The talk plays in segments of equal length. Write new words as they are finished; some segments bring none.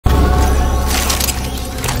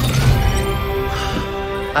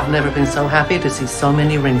I've never been so happy to see so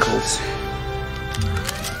many wrinkles.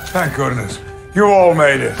 Thank goodness. You all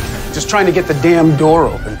made it. Just trying to get the damn door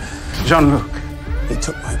open. Jean-Luc, they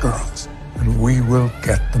took my girls. And we will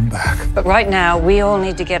get them back. But right now, we all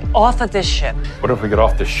need to get off of this ship. What if we get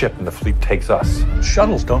off the ship and the fleet takes us?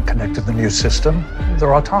 Shuttles don't connect to the new system.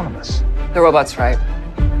 They're autonomous. The robot's right.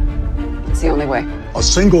 It's the only way. A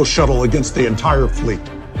single shuttle against the entire fleet.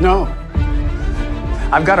 No.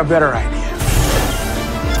 I've got a better idea.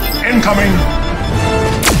 Incoming!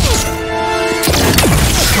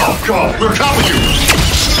 Go! We're copying you!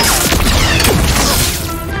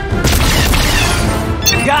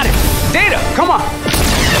 Got it! Data, come on!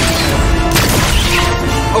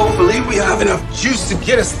 Hopefully we have enough juice to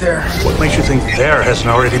get us there. What makes you think there hasn't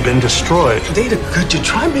already been destroyed? Data, could you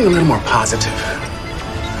try being a little more positive?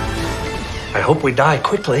 I hope we die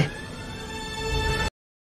quickly.